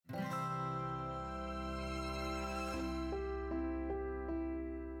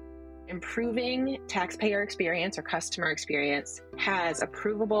Improving taxpayer experience or customer experience has a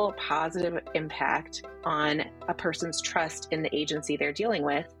provable positive impact on a person's trust in the agency they're dealing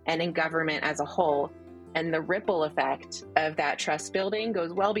with and in government as a whole. And the ripple effect of that trust building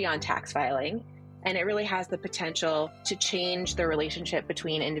goes well beyond tax filing. And it really has the potential to change the relationship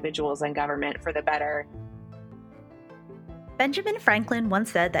between individuals and government for the better. Benjamin Franklin once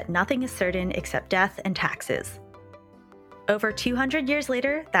said that nothing is certain except death and taxes. Over 200 years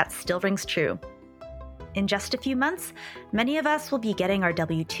later, that still rings true. In just a few months, many of us will be getting our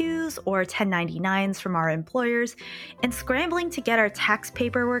W-2s or 1099s from our employers and scrambling to get our tax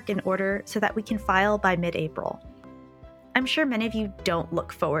paperwork in order so that we can file by mid-April. I'm sure many of you don't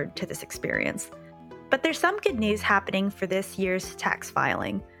look forward to this experience. But there's some good news happening for this year's tax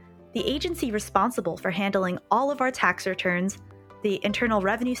filing. The agency responsible for handling all of our tax returns, the Internal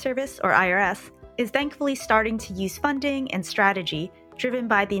Revenue Service, or IRS, is thankfully starting to use funding and strategy driven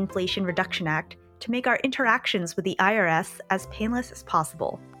by the Inflation Reduction Act to make our interactions with the IRS as painless as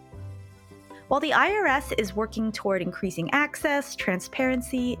possible. While the IRS is working toward increasing access,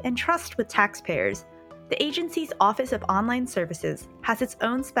 transparency, and trust with taxpayers, the agency's Office of Online Services has its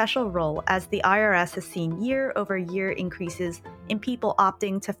own special role as the IRS has seen year-over-year increases in people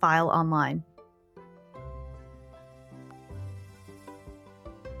opting to file online.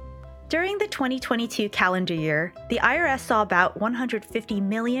 During the 2022 calendar year, the IRS saw about 150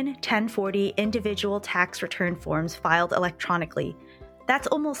 million 1040 individual tax return forms filed electronically. That's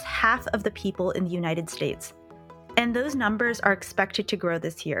almost half of the people in the United States. And those numbers are expected to grow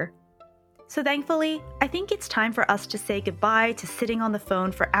this year. So thankfully, I think it's time for us to say goodbye to sitting on the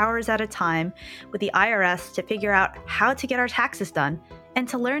phone for hours at a time with the IRS to figure out how to get our taxes done and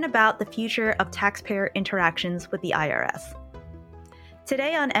to learn about the future of taxpayer interactions with the IRS.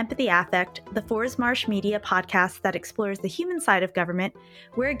 Today on Empathy Affect, the Forsmarsh Media podcast that explores the human side of government,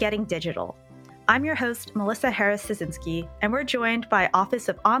 we're getting digital. I'm your host, Melissa Harris-Szynski, and we're joined by Office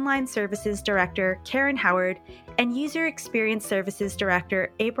of Online Services Director Karen Howard and User Experience Services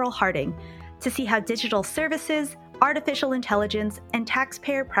Director April Harding to see how digital services, artificial intelligence, and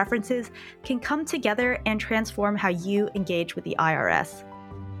taxpayer preferences can come together and transform how you engage with the IRS.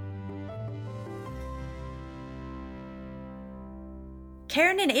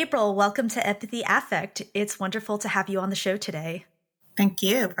 Karen and April, welcome to Empathy Affect. It's wonderful to have you on the show today. Thank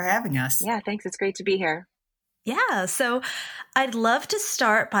you for having us. Yeah, thanks. It's great to be here. Yeah, so I'd love to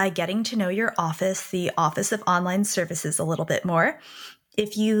start by getting to know your office, the Office of Online Services, a little bit more.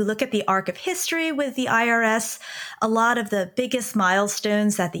 If you look at the arc of history with the IRS, a lot of the biggest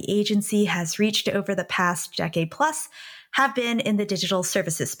milestones that the agency has reached over the past decade plus have been in the digital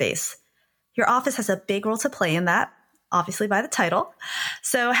services space. Your office has a big role to play in that, obviously by the title.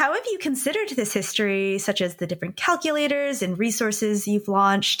 So how have you considered this history, such as the different calculators and resources you've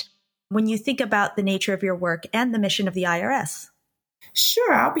launched, when you think about the nature of your work and the mission of the IRS?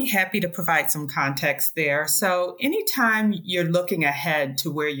 Sure, I'll be happy to provide some context there. So anytime you're looking ahead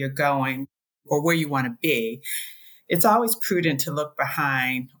to where you're going or where you want to be, it's always prudent to look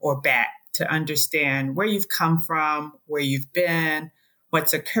behind or back to understand where you've come from, where you've been,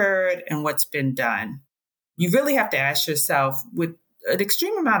 what's occurred, and what's been done. You really have to ask yourself with an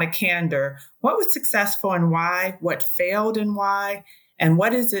extreme amount of candor, what was successful and why, what failed and why, and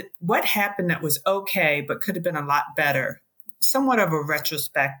what happened that was okay, but could have been a lot better. Somewhat of a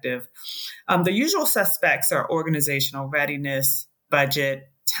retrospective. The usual suspects are organizational readiness,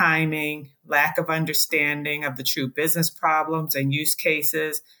 budget, timing, lack of understanding of the true business problems and use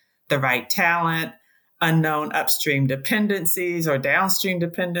cases, the right talent, unknown upstream dependencies or downstream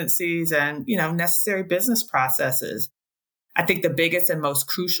dependencies, and, necessary business processes. I think the biggest and most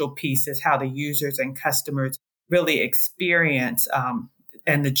crucial piece is how the users and customers really experience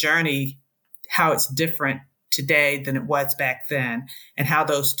and the journey, how it's different today than it was back then, and how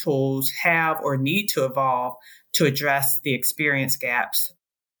those tools have or need to evolve to address the experience gaps,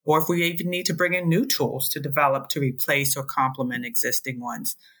 or if we even need to bring in new tools to develop to replace or complement existing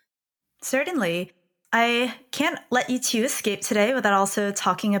ones. Certainly. I can't let you two escape today without also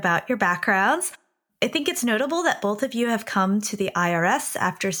talking about your backgrounds. I think it's notable that both of you have come to the IRS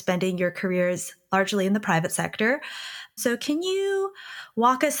after spending your careers largely in the private sector. So can you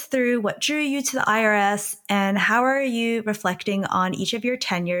walk us through what drew you to the IRS and how are you reflecting on each of your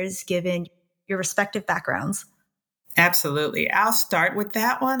tenures given your respective backgrounds? Absolutely. I'll start with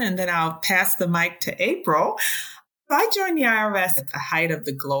that one and then I'll pass the mic to April. I joined the IRS at the height of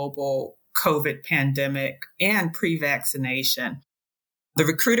the global COVID pandemic and pre-vaccination. The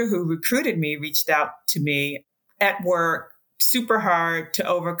recruiter who recruited me reached out to me at work super hard to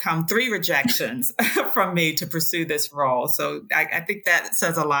overcome 3 rejections from me to pursue this role. So I think that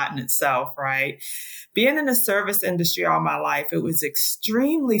says a lot in itself, right? Being in the service industry all my life, it was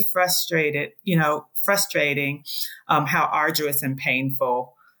extremely frustrating how arduous and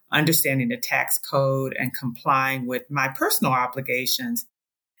painful understanding the tax code and complying with my personal obligations.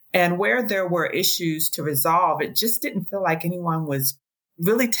 And where there were issues to resolve, it just didn't feel like anyone was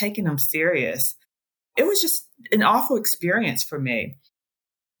really taking them serious. It was just an awful experience for me.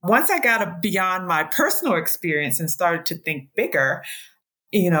 Once I got beyond my personal experience and started to think bigger,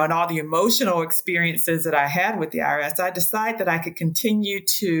 and all the emotional experiences that I had with the IRS, I decided that I could continue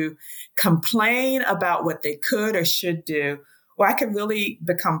to complain about what they could or should do, or I could really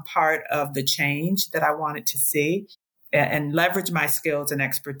become part of the change that I wanted to see and leverage my skills and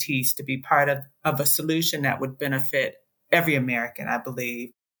expertise to be part of a solution that would benefit every American, I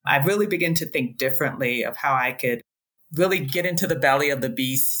believe. I really began to think differently of how I could really get into the belly of the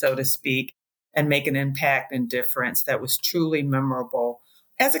beast, so to speak, and make an impact and difference that was truly memorable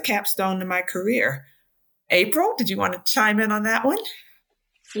as a capstone to my career. April, did you want to chime in on that one?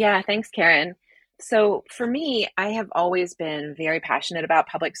 Yeah, thanks, Karen. So for me, I have always been very passionate about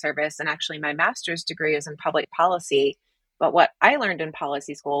public service, and actually my master's degree is in public policy. But what I learned in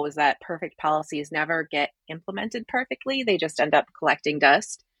policy school was that perfect policies never get implemented perfectly. They just end up collecting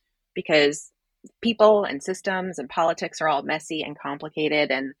dust because people and systems and politics are all messy and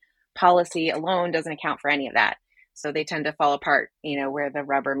complicated, and policy alone doesn't account for any of that. So they tend to fall apart, where the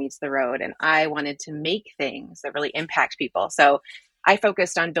rubber meets the road. And I wanted to make things that really impact people. So I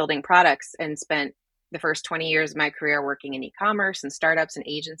focused on building products and spent the first 20 years of my career working in e-commerce and startups and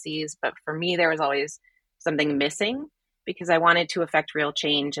agencies. But for me, there was always something missing because I wanted to affect real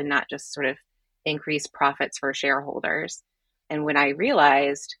change and not just sort of increase profits for shareholders. And when I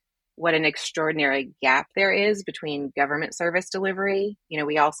realized what an extraordinary gap there is between government service delivery,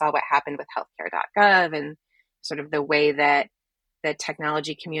 we all saw what happened with healthcare.gov and sort of the way that the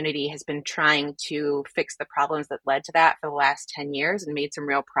technology community has been trying to fix the problems that led to that for the last 10 years and made some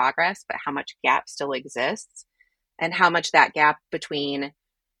real progress, but how much gap still exists and how much that gap between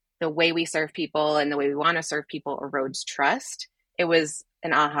the way we serve people and the way we want to serve people erodes trust. It was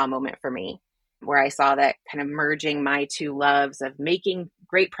an aha moment for me where I saw that kind of merging my two loves of making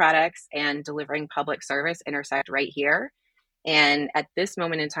great products and delivering public service intersect right here. And at this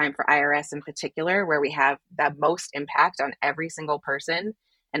moment in time for IRS in particular, where we have the most impact on every single person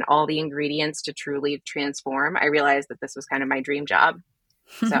and all the ingredients to truly transform, I realized that this was kind of my dream job.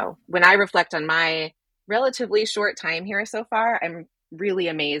 So when I reflect on my relatively short time here so far, I'm really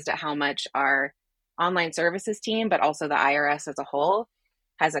amazed at how much our online services team, but also the IRS as a whole,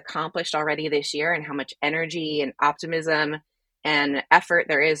 has accomplished already this year and how much energy and optimism and effort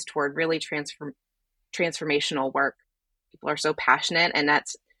there is toward really transformational work. People are so passionate, and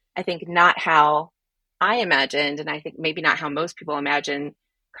that's, I think, not how I imagined, and I think maybe not how most people imagine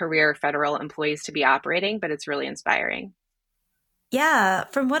career federal employees to be operating, but it's really inspiring. Yeah,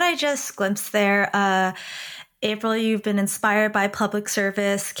 from what I just glimpsed there, April, you've been inspired by public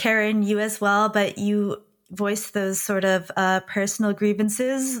service. Karen, you as well, but you voiced those sort of personal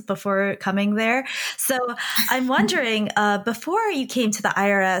grievances before coming there. So I'm wondering, before you came to the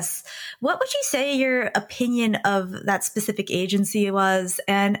IRS, what would you say your opinion of that specific agency was,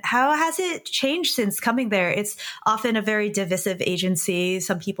 and how has it changed since coming there? It's often a very divisive agency.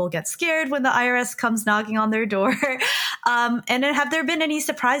 Some people get scared when the IRS comes knocking on their door. And have there been any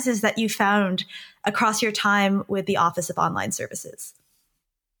surprises that you found across your time with the Office of Online Services?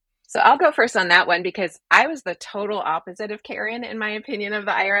 So I'll go first on that one because I was the total opposite of Karen, in my opinion, of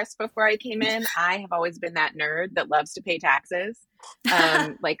the IRS before I came in. I have always been that nerd that loves to pay taxes.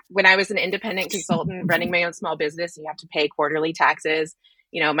 Like when I was an independent consultant running my own small business, you have to pay quarterly taxes.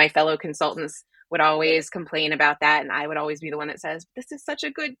 My fellow consultants would always complain about that. And I would always be the one that says, this is such a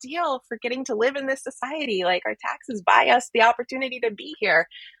good deal for getting to live in this society. Like our taxes buy us the opportunity to be here.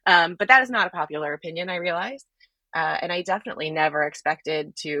 But that is not a popular opinion, I realize. And I definitely never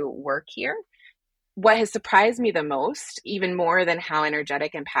expected to work here. What has surprised me the most, even more than how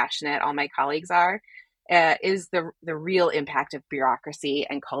energetic and passionate all my colleagues are, is the real impact of bureaucracy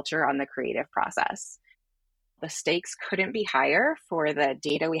and culture on the creative process. The stakes couldn't be higher for the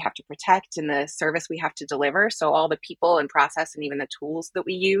data we have to protect and the service we have to deliver. So all the people and process and even the tools that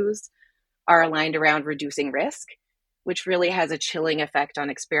we use are aligned around reducing risk, which really has a chilling effect on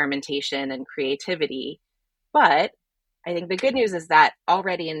experimentation and creativity. But I think the good news is that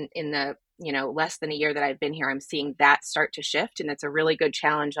already in the less than a year that I've been here, I'm seeing that start to shift. And it's a really good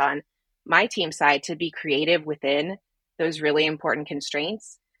challenge on my team side to be creative within those really important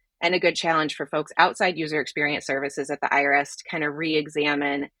constraints and a good challenge for folks outside user experience services at the IRS to kind of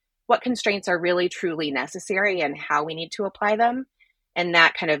re-examine what constraints are really truly necessary and how we need to apply them. And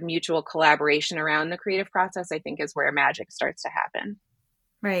that kind of mutual collaboration around the creative process, I think, is where magic starts to happen.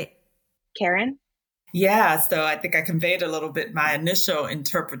 Right. Karen? Yeah, so I think I conveyed a little bit my initial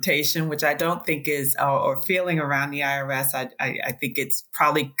interpretation, which I don't think is, or feeling around the IRS. I think it's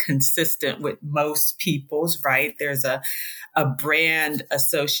probably consistent with most people's, right? There's a brand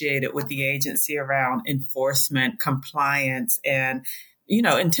associated with the agency around enforcement, compliance, and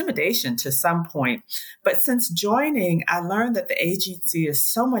intimidation to some point. But since joining, I learned that the agency is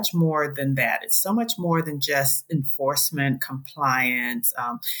so much more than that. It's so much more than just enforcement, compliance,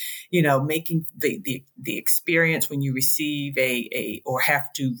 making the experience when you receive or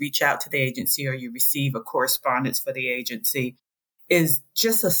have to reach out to the agency, or you receive a correspondence for the agency, is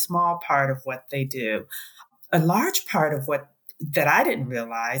just a small part of what they do. A large part of what that I didn't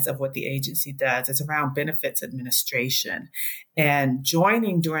realize of what the agency does is around benefits administration. And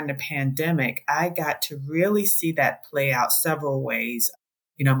joining during the pandemic, I got to really see that play out several ways.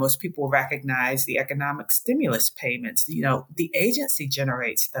 Most people recognize the economic stimulus payments. The agency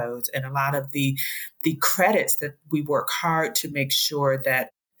generates those, and a lot of the credits that we work hard to make sure that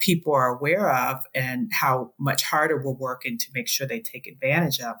people are aware of, and how much harder we're working to make sure they take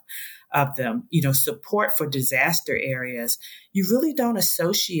advantage of them. Support for disaster areas. You really don't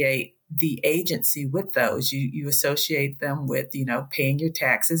associate the agency with those. You associate them with, paying your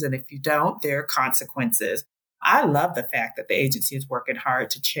taxes. And if you don't, there are consequences. I love the fact that the agency is working hard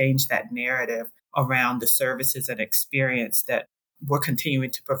to change that narrative around the services and experience that we're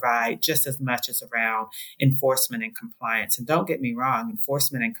continuing to provide, just as much as around enforcement and compliance. And don't get me wrong,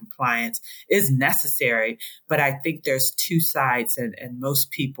 enforcement and compliance is necessary, but I think there's two sides, and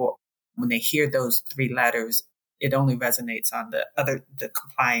most people, when they hear those three letters, it only resonates on the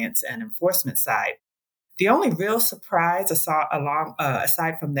compliance and enforcement side. The only real surprise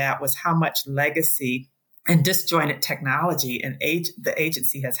aside from that was how much legacy and disjointed technology and the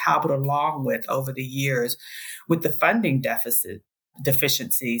agency has hobbled along with over the years, with the funding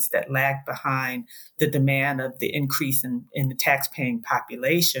deficiencies that lagged behind the demand of the increase in the tax-paying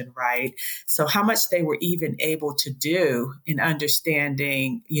population, right? So how much they were even able to do in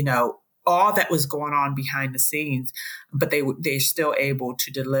understanding, all that was going on behind the scenes, but they're still able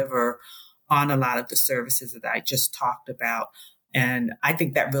to deliver on a lot of the services that I just talked about. And I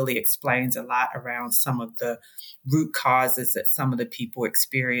think that really explains a lot around some of the root causes that some of the people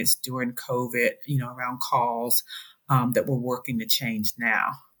experienced during COVID, around calls that we're working to change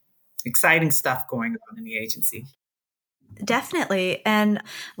now. Exciting stuff going on in the agency. Definitely. And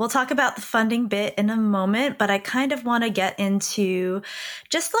we'll talk about the funding bit in a moment, but I kind of want to get into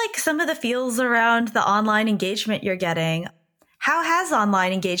just like some of the feels around the online engagement you're getting. How has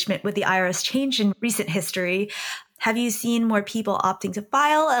online engagement with the IRS changed in recent history? Have you seen more people opting to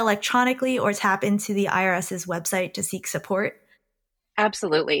file electronically or tap into the IRS's website to seek support?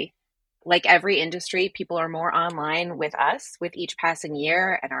 Absolutely. Like every industry, people are more online with us with each passing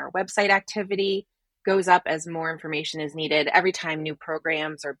year, and our website activity goes up as more information is needed every time new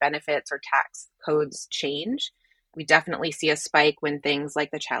programs or benefits or tax codes change. We definitely see a spike when things like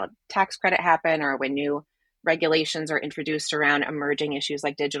the child tax credit happen, or when new regulations are introduced around emerging issues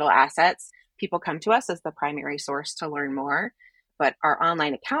like digital assets. People come to us as the primary source to learn more. But our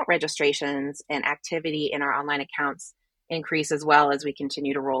online account registrations and activity in our online accounts increase as well as we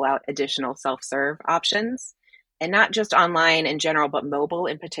continue to roll out additional self-serve options. And not just online in general, but mobile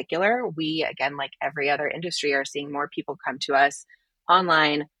in particular. We, again, like every other industry, are seeing more people come to us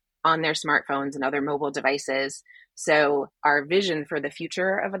online on their smartphones and other mobile devices. So our vision for the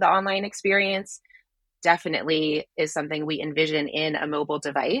future of the online experience definitely is something we envision in a mobile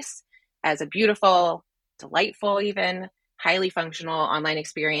device as a beautiful, delightful, even highly functional online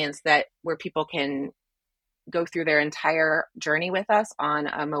experience where people can go through their entire journey with us on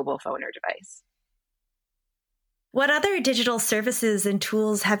a mobile phone or device. What other digital services and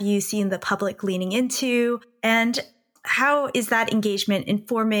tools have you seen the public leaning into? And how is that engagement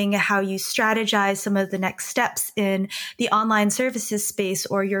informing how you strategize some of the next steps in the online services space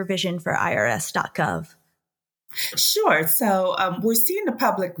or your vision for IRS.gov? Sure. So we're seeing the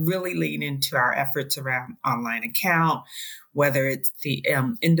public really lean into our efforts around online account, whether it's the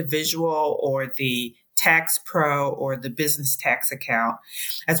individual or the tax pro or the business tax account.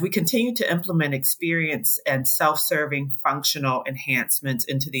 As we continue to implement experience and self-serving functional enhancements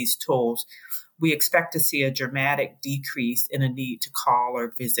into these tools, we expect to see a dramatic decrease in a need to call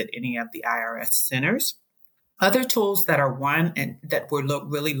or visit any of the IRS centers. Other tools that are one and that we're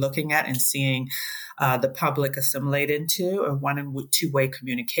really looking at and seeing the public assimilate into are one and two-way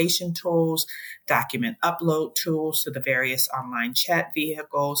communication tools, document upload tools to the various online chat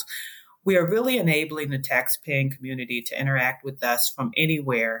vehicles. We are really enabling the taxpaying community to interact with us from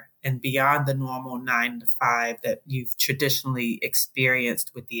anywhere and beyond the normal 9 to 5 that you've traditionally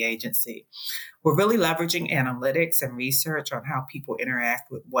experienced with the agency. We're really leveraging analytics and research on how people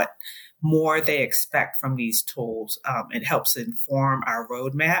interact with what more they expect from these tools. It helps inform our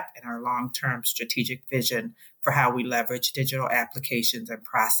roadmap and our long-term strategic vision for how we leverage digital applications and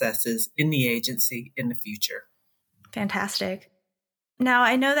processes in the agency in the future. Fantastic. Now,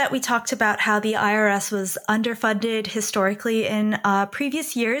 I know that we talked about how the IRS was underfunded historically in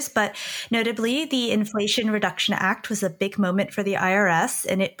previous years, but notably, the Inflation Reduction Act was a big moment for the IRS,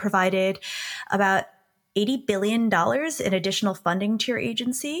 and it provided about $80 billion in additional funding to your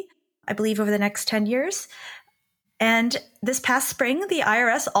agency, I believe, over the next 10 years. And this past spring, the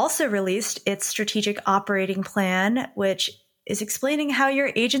IRS also released its strategic operating plan, which is explaining how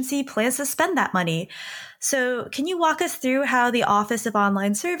your agency plans to spend that money. So can you walk us through how the Office of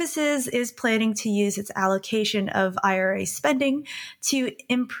Online Services is planning to use its allocation of IRA spending to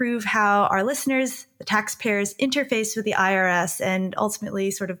improve how our listeners, the taxpayers, interface with the IRS and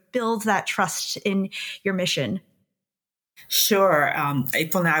ultimately sort of build that trust in your mission? Sure.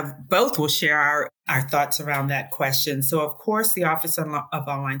 April and I both will share our thoughts around that question. So, of course, the Office of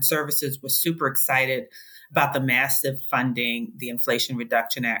Online Services was super excited about the massive funding the Inflation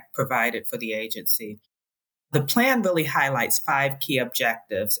Reduction Act provided for the agency. The plan really highlights 5 key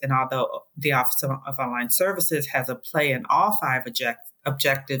objectives. And although the Office of Online Services has a play in all 5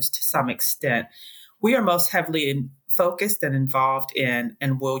 objectives to some extent, we are most heavily focused and involved in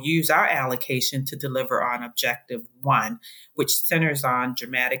and will use our allocation to deliver on Objective 1, which centers on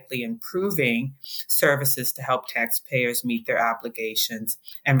dramatically improving services to help taxpayers meet their obligations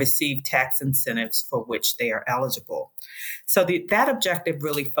and receive tax incentives for which they are eligible. So that objective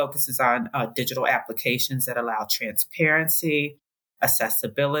really focuses on digital applications that allow transparency,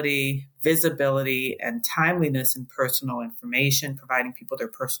 accessibility, visibility, and timeliness in personal information, providing people their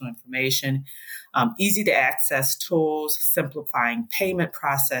personal information, easy to access tools, simplifying payment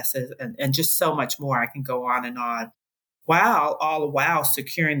processes, and just so much more. I can go on and on. While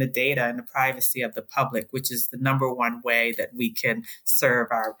securing the data and the privacy of the public, which is the number one way that we can serve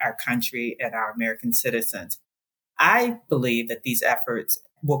our country and our American citizens. I believe that these efforts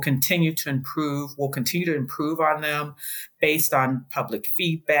will continue to improve. We'll continue to improve on them based on public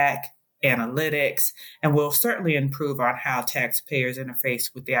feedback, analytics, and we'll certainly improve on how taxpayers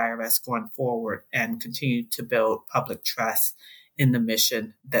interface with the IRS going forward and continue to build public trust in the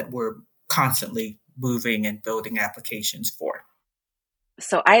mission that we're constantly moving and building applications for.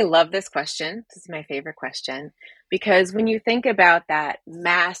 So I love this question. This is my favorite question, because when you think about that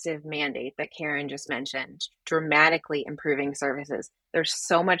massive mandate that Karen just mentioned, dramatically improving services, there's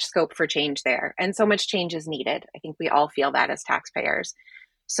so much scope for change there and so much change is needed. I think we all feel that as taxpayers.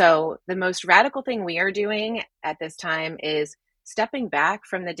 So the most radical thing we are doing at this time is stepping back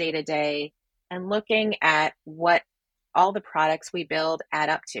from the day-to-day and looking at what all the products we build add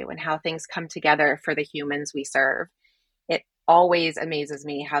up to and how things come together for the humans we serve. It always amazes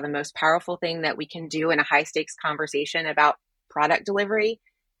me how the most powerful thing that we can do in a high stakes conversation about product delivery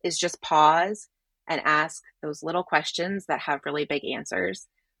is just pause and ask those little questions that have really big answers.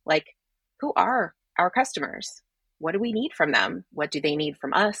 Like, who are our customers? What do we need from them? What do they need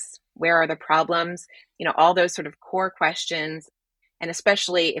from us? Where are the problems? All those sort of core questions. And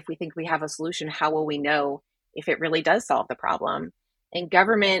especially if we think we have a solution, how will we know if it really does solve the problem? In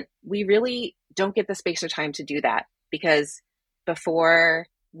government, we really don't get the space or time to do that, because before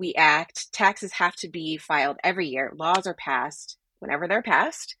we act, taxes have to be filed every year. Laws are passed whenever they're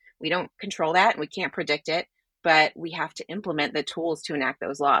passed. We don't control that and we can't predict it, but we have to implement the tools to enact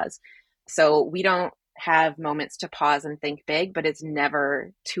those laws. So we don't have moments to pause and think big, but it's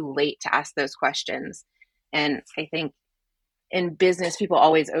never too late to ask those questions. And I think in business, people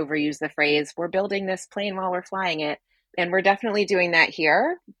always overuse the phrase, we're building this plane while we're flying it. And we're definitely doing that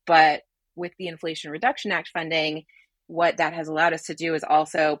here. But with the Inflation Reduction Act funding, what that has allowed us to do is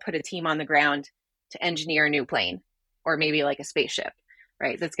also put a team on the ground to engineer a new plane, or maybe like a spaceship,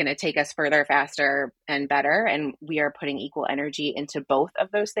 right? That's going to take us further, faster, and better. And we are putting equal energy into both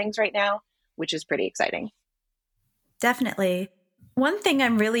of those things right now, which is pretty exciting. Definitely. One thing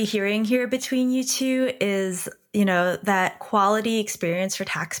I'm really hearing here between you two is, that quality experience for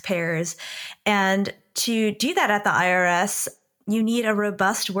taxpayers. And to do that at the IRS, you need a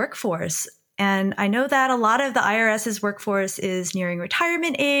robust workforce. And I know that a lot of the IRS's workforce is nearing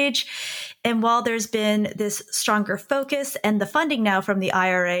retirement age. And while there's been this stronger focus and the funding now from the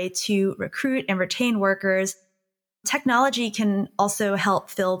IRA to recruit and retain workers, technology can also help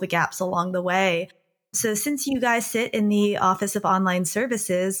fill the gaps along the way. So since you guys sit in the Office of Online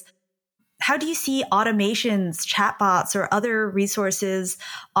Services, how do you see automations, chatbots, or other resources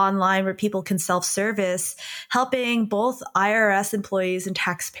online where people can self-service helping both IRS employees and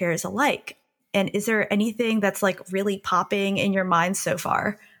taxpayers alike? And is there anything that's like really popping in your mind so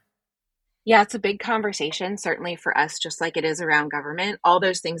far? Yeah, it's a big conversation, certainly for us, just like it is around government. All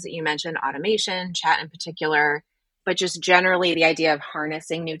those things that you mentioned, automation, chat in particular, but just generally the idea of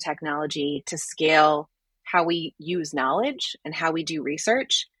harnessing new technology to scale how we use knowledge and how we do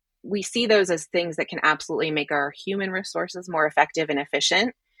research. We see those as things that can absolutely make our human resources more effective and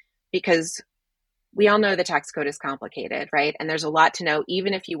efficient, because we all know the tax code is complicated, right? And there's a lot to know,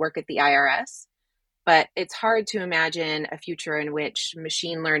 even if you work at the IRS. But it's hard to imagine a future in which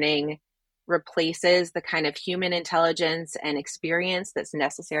machine learning replaces the kind of human intelligence and experience that's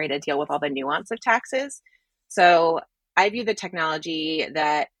necessary to deal with all the nuance of taxes. So I view the technology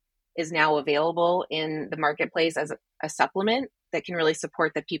that is now available in the marketplace as a supplement that can really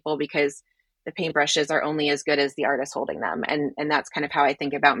support the people, because the paintbrushes are only as good as the artist holding them. And that's kind of how I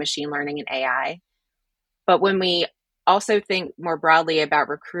think about machine learning and AI. But when we also think more broadly about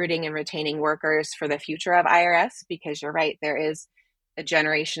recruiting and retaining workers for the future of IRS, because you're right, there is a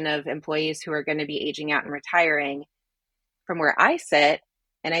generation of employees who are going to be aging out and retiring. From where I sit,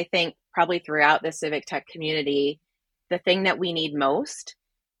 and I think probably throughout the civic tech community, the thing that we need most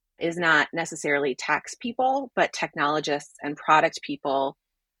is not necessarily tax people, but technologists and product people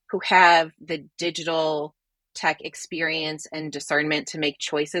who have the digital tech experience and discernment to make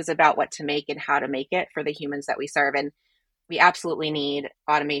choices about what to make and how to make it for the humans that we serve. And we absolutely need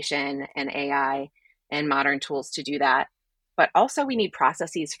automation and AI and modern tools to do that. But also we need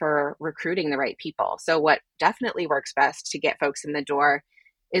processes for recruiting the right people. So what definitely works best to get folks in the door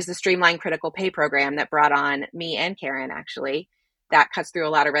is the streamlined critical pay program that brought on me and Karen, actually. That cuts through a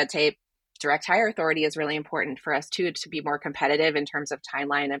lot of red tape. Direct hire authority is really important for us too, to be more competitive in terms of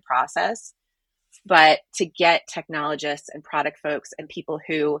timeline and process. But to get technologists and product folks and people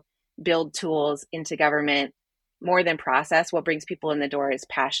who build tools into government, more than process, what brings people in the door is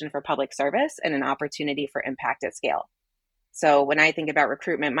passion for public service and an opportunity for impact at scale. So when I think about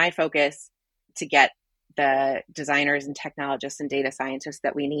recruitment, my focus to get the designers and technologists and data scientists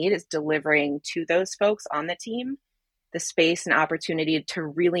that we need is delivering to those folks on the team the space and opportunity to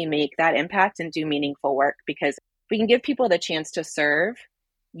really make that impact and do meaningful work. Because if we can give people the chance to serve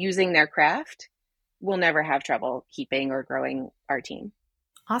using their craft, we'll never have trouble keeping or growing our team.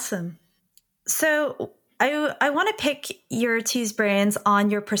 Awesome. So I want to pick your two's brains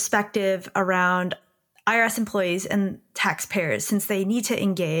on your perspective around IRS employees and taxpayers, since they need to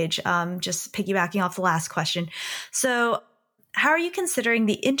engage, just piggybacking off the last question. So how are you considering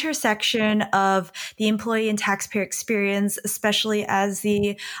the intersection of the employee and taxpayer experience, especially as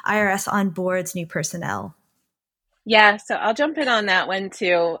the IRS onboards new personnel? Yeah, so I'll jump in on that one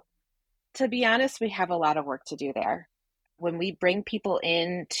too. To be honest, we have a lot of work to do there. When we bring people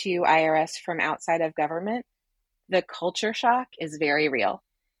into IRS from outside of government, the culture shock is very real.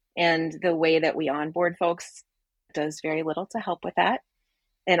 And the way that we onboard folks does very little to help with that.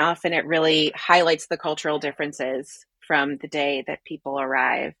 And often it really highlights the cultural differences from the day that people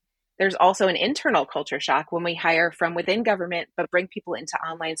arrive. There's also an internal culture shock when we hire from within government, but bring people into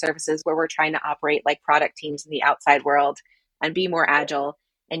online services where we're trying to operate like product teams in the outside world and be more agile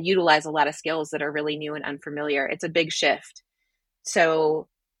and utilize a lot of skills that are really new and unfamiliar. It's a big shift. So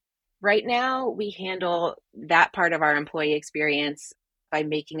right now we handle that part of our employee experience by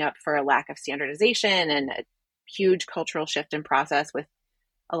making up for a lack of standardization and a huge cultural shift in process with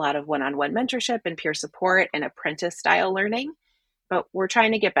a lot of one-on-one mentorship and peer support and apprentice style learning. But we're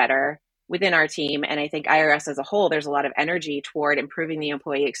trying to get better within our team. And I think IRS as a whole, there's a lot of energy toward improving the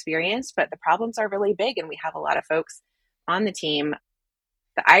employee experience, but the problems are really big and we have a lot of folks on the team.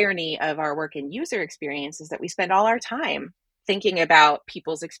 The irony of our work in user experience is that we spend all our time thinking about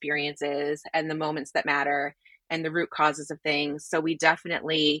people's experiences and the moments that matter and the root causes of things. So we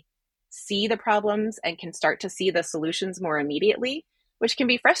definitely see the problems and can start to see the solutions more immediately, which can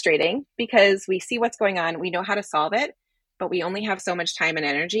be frustrating because we see what's going on, we know how to solve it, but we only have so much time and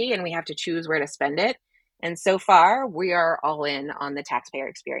energy and we have to choose where to spend it. And so far, we are all in on the taxpayer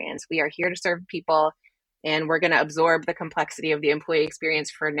experience. We are here to serve people and we're going to absorb the complexity of the employee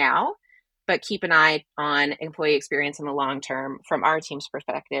experience for now, but keep an eye on employee experience in the long term from our team's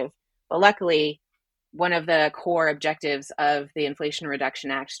perspective. But luckily, one of the core objectives of the Inflation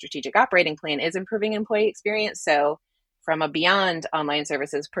Reduction Act strategic operating plan is improving employee experience. So from a beyond online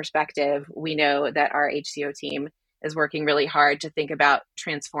services perspective, we know that our HCO team is working really hard to think about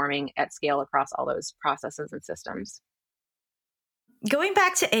transforming at scale across all those processes and systems. Going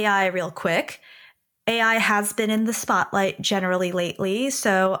back to AI real quick, AI has been in the spotlight generally lately.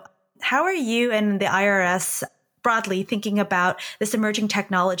 So how are you and the IRS broadly thinking about this emerging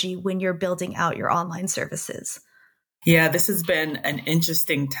technology when you're building out your online services? Yeah, this has been an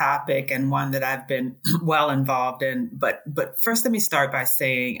interesting topic and one that I've been well involved in. But first, let me start by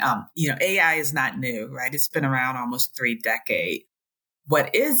saying, AI is not new, right? It's been around almost 3 decades.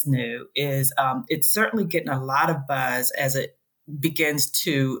 What is new is it's certainly getting a lot of buzz as it begins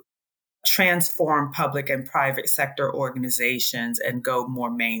to transform public and private sector organizations and go more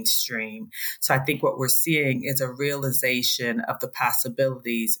mainstream. So I think what we're seeing is a realization of the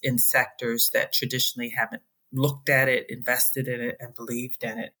possibilities in sectors that traditionally haven't looked at it, invested in it, and believed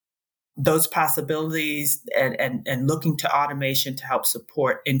in it. Those possibilities and looking to automation to help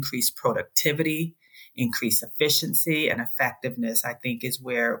support increased productivity, increased efficiency and effectiveness, I think is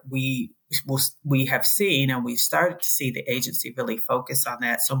where we have seen, and we've started to see the agency really focus on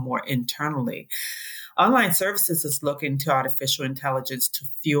that. So more internally, online services is looking to artificial intelligence to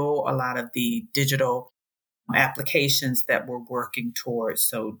fuel a lot of the digital applications that we're working towards.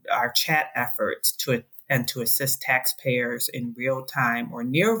 So our chat efforts to assist taxpayers in real time or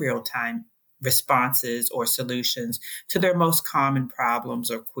near real time responses or solutions to their most common problems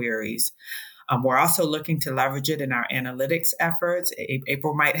or queries. We're also looking to leverage it in our analytics efforts.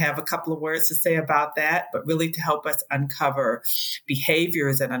 April might have a couple of words to say about that, but really to help us uncover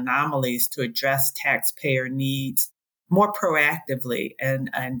behaviors and anomalies to address taxpayer needs more proactively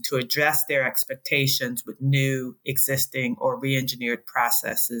and to address their expectations with new, existing, or re-engineered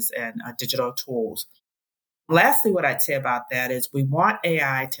processes and digital tools. Lastly, what I'd say about that is we want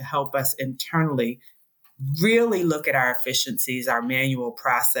AI to help us internally really look at our efficiencies, our manual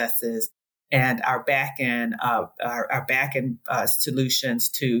processes, and our back-end solutions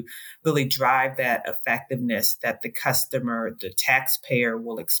to really drive that effectiveness that the customer, the taxpayer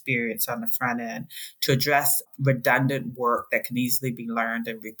will experience on the front end, to address redundant work that can easily be learned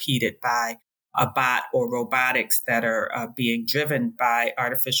and repeated by a bot or robotics that are being driven by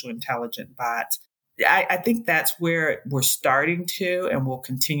artificial intelligent bots. I think that's where we're starting to, and we'll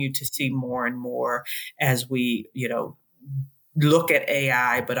continue to see more and more as we, look at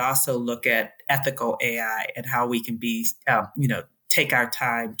AI, but also look at ethical AI and how we can be, take our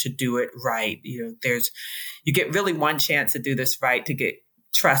time to do it right. You get really one chance to do this right to get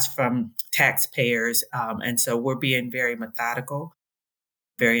trust from taxpayers. And so we're being very methodical,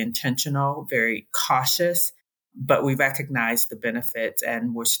 very intentional, very cautious, but we recognize the benefits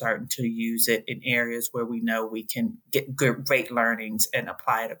and we're starting to use it in areas where we know we can get great learnings and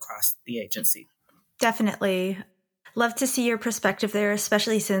apply it across the agency. Definitely. Love to see your perspective there,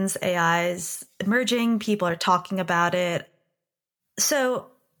 especially since AI is emerging. People are talking about it. So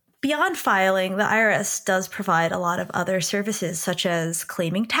beyond filing, the IRS does provide a lot of other services, such as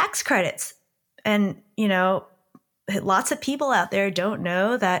claiming tax credits. And, lots of people out there don't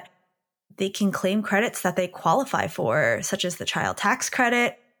know that they can claim credits that they qualify for, such as the child tax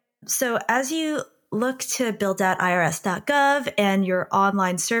credit. So as you look to build out irs.gov and your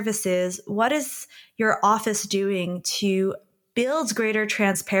online services, what is your office doing to build greater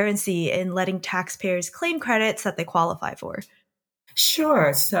transparency in letting taxpayers claim credits that they qualify for?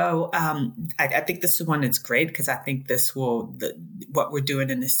 Sure. So I think this is one that's great because I think what we're doing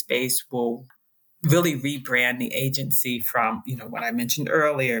in this space will really rebrand the agency from, what I mentioned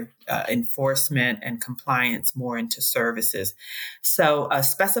earlier, enforcement and compliance more into services. So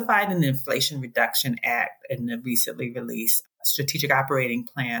specified in the Inflation Reduction Act and the recently released Strategic Operating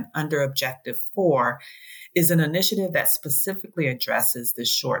Plan under Objective 4 is an initiative that specifically addresses this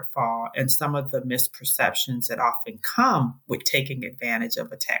shortfall and some of the misperceptions that often come with taking advantage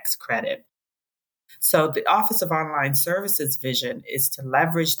of a tax credit. So the Office of Online Services vision is to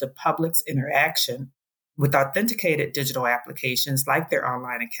leverage the public's interaction with authenticated digital applications like their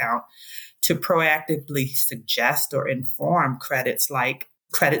online account to proactively suggest or inform credits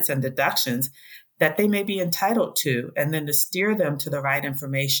and deductions that they may be entitled to, and then to steer them to the right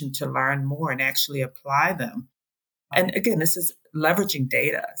information to learn more and actually apply them. And again, this is leveraging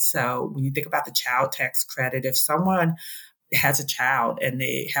data. So when you think about the child tax credit, if someone has a child and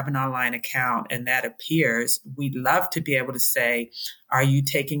they have an online account and that appears, we'd love to be able to say, are you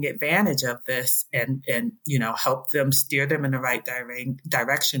taking advantage of this? And help them, steer them in the right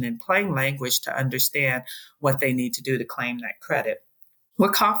direction in plain language to understand what they need to do to claim that credit. We're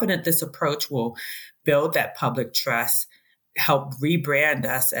confident this approach will build that public trust help rebrand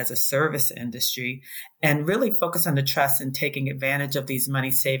us as a service industry and really focus on the trust and taking advantage of these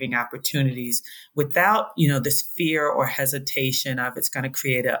money saving opportunities without, this fear or hesitation of it's going to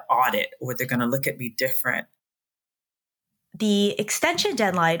create an audit or they're going to look at me different. The extension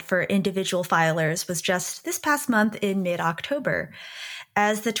deadline for individual filers was just this past month in mid-October.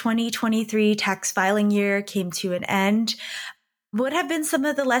 As the 2023 tax filing year came to an end, what have been some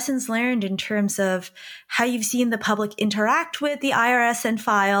of the lessons learned in terms of how you've seen the public interact with the IRS and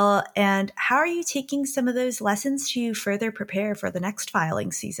file, and how are you taking some of those lessons to further prepare for the next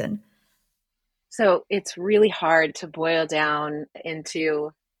filing season? So it's really hard to boil down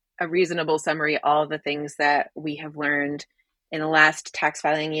into a reasonable summary all the things that we have learned in the last tax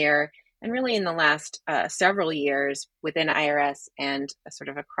filing year and really in the last several years within IRS and sort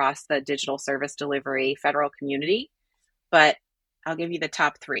of across the digital service delivery federal community. But I'll give you the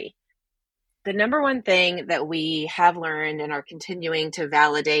top three. The number one thing that we have learned and are continuing to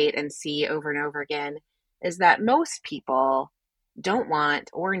validate and see over and over again is that most people don't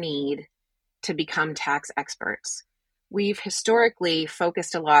want or need to become tax experts. We've historically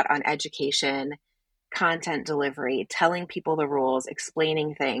focused a lot on education, content delivery, telling people the rules,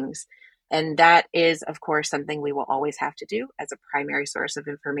 explaining things. And that is, of course, something we will always have to do as a primary source of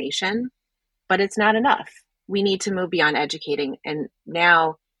information, but it's not enough. We need to move beyond educating and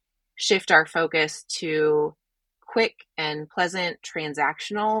now shift our focus to quick and pleasant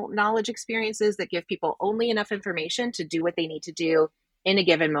transactional knowledge experiences that give people only enough information to do what they need to do in a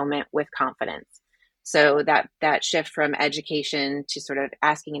given moment with confidence. So that shift from education to sort of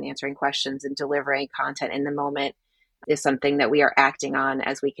asking and answering questions and delivering content in the moment is something that we are acting on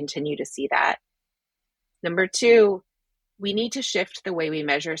as we continue to see that. Number two, we need to shift the way we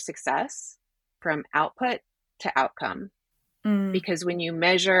measure success from output to outcome. Because when you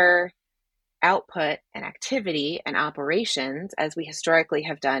measure output and activity and operations, as we historically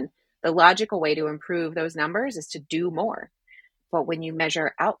have done, the logical way to improve those numbers is to do more. But when you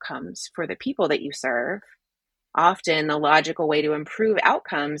measure outcomes for the people that you serve, often the logical way to improve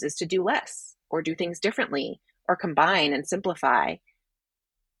outcomes is to do less or do things differently or combine and simplify.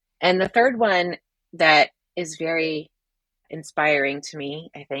 And the third one that is very inspiring to me,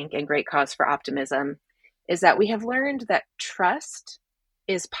 I think, and great cause for optimism is that we have learned that trust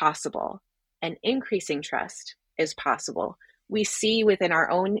is possible and increasing trust is possible. We see within our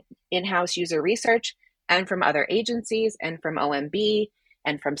own in-house user research and from other agencies and from OMB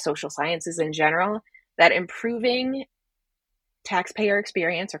and from social sciences in general that improving taxpayer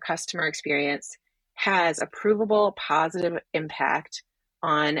experience or customer experience has a provable positive impact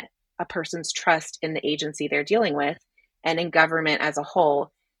on a person's trust in the agency they're dealing with and in government as a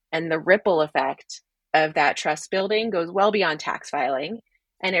whole. And the ripple effect of that trust building goes well beyond tax filing.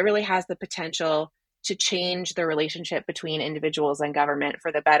 And it really has the potential to change the relationship between individuals and government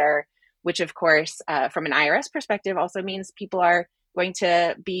for the better, which of course, from an IRS perspective, also means people are going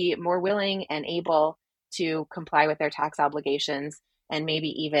to be more willing and able to comply with their tax obligations and maybe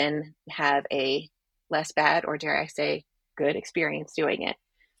even have a less bad, or dare I say, good experience doing it.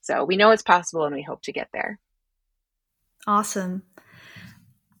 So we know it's possible and we hope to get there. Awesome.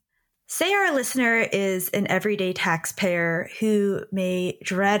 Say our listener is an everyday taxpayer who may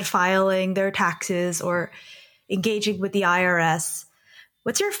dread filing their taxes or engaging with the IRS.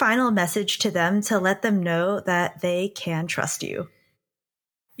 What's your final message to them to let them know that they can trust you?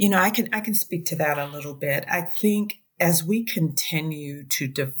 I can speak to that a little bit. I think as we continue to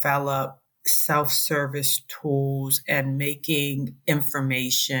develop self-service tools and making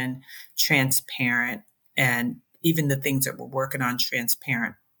information transparent, and even the things that we're working on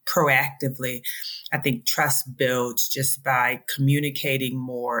transparent proactively, I think trust builds just by communicating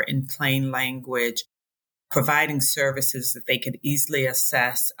more in plain language, providing services that they can easily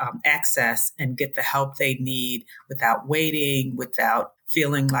access and get the help they need without waiting, without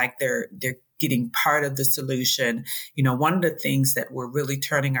feeling like they're getting part of the solution. One of the things that we're really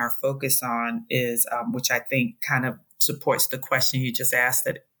turning our focus on is, which I think kind of supports the question you just asked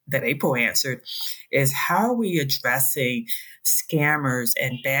that April answered, is how are we addressing scammers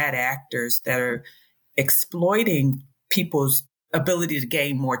and bad actors that are exploiting people's ability to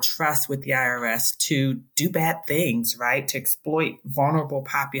gain more trust with the IRS to do bad things, right? To exploit vulnerable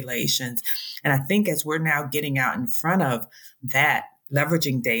populations. And I think as we're now getting out in front of that,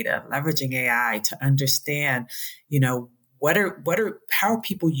 leveraging data, leveraging AI to understand, how are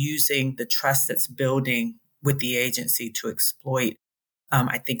people using the trust that's building with the agency to exploit?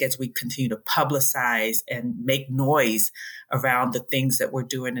 I think as we continue to publicize and make noise around the things that we're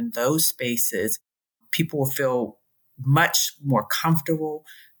doing in those spaces, people will feel much more comfortable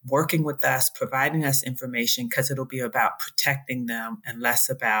working with us, providing us information, because it'll be about protecting them and less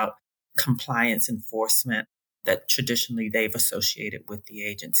about compliance enforcement that traditionally they've associated with the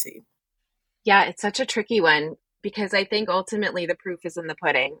agency. Yeah, it's such a tricky one because I think ultimately the proof is in the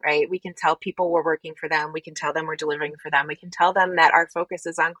pudding, right? We can tell people we're working for them. We can tell them we're delivering for them. We can tell them that our focus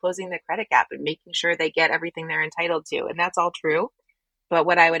is on closing the credit gap and making sure they get everything they're entitled to. And that's all true. But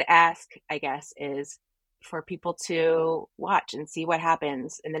what I would ask, I guess, is for people to watch and see what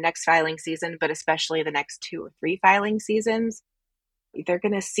happens in the next filing season, but especially the next 2 or 3 filing seasons. They're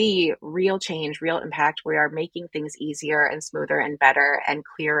going to see real change, real impact. We are making things easier and smoother and better and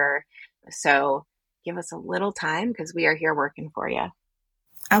clearer. So give us a little time because we are here working for you.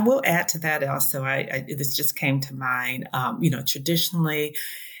 I will add to that also. This just came to mind. Traditionally,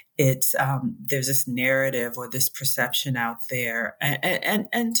 it's there's this narrative or this perception out there,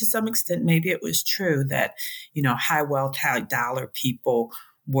 and to some extent, maybe it was true that high wealth, high dollar people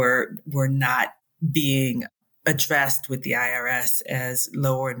were not being addressed with the IRS as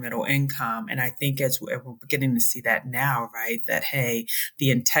lower and middle income. And I think as we're beginning to see that now, right, that, hey, the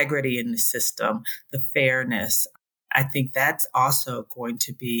integrity in the system, the fairness, I think that's also going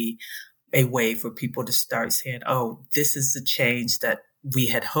to be a way for people to start saying, oh, this is the change that we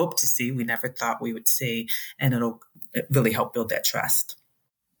had hoped to see, we never thought we would see, and it'll really help build that trust.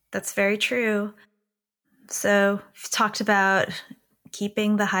 That's very true. So we've talked about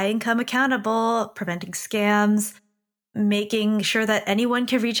keeping the high income accountable, preventing scams, making sure that anyone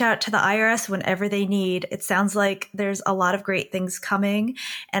can reach out to the IRS whenever they need. It sounds like there's a lot of great things coming.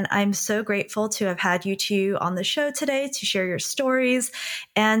 And I'm so grateful to have had you two on the show today to share your stories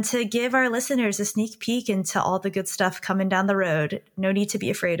and to give our listeners a sneak peek into all the good stuff coming down the road. No need to be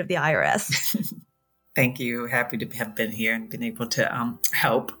afraid of the IRS. Thank you. Happy to have been here and been able to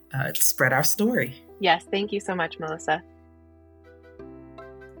help spread our story. Yes. Thank you so much, Melissa.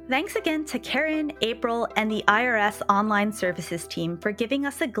 Thanks again to Karen, April, and the IRS Online Services team for giving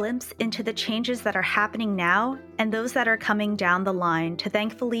us a glimpse into the changes that are happening now and those that are coming down the line to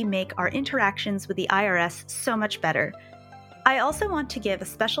thankfully make our interactions with the IRS so much better. I also want to give a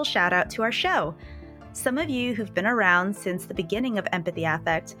special shout out to our show. Some of you who've been around since the beginning of Empathy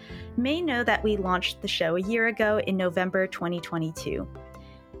Affect may know that we launched the show a year ago in November 2022.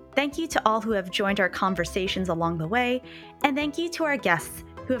 Thank you to all who have joined our conversations along the way, and thank you to our guests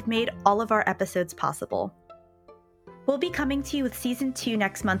who have made all of our episodes possible. We'll be coming to you with Season 2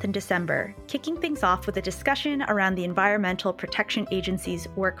 next month in December, kicking things off with a discussion around the Environmental Protection Agency's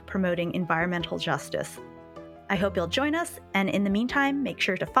work promoting environmental justice. I hope you'll join us, and in the meantime, make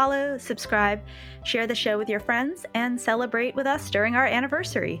sure to follow, subscribe, share the show with your friends, and celebrate with us during our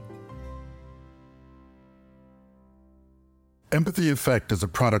anniversary. Empathy Effect is a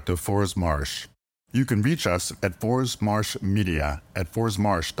product of Forrest Marsh. You can reach us at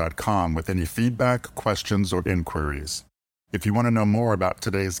forrestmarshmedia@forrestmarsh.com with any feedback, questions, or inquiries. If you want to know more about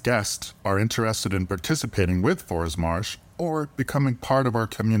today's guest, are interested in participating with Forrest Marsh, or becoming part of our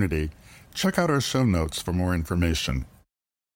community, check out our show notes for more information.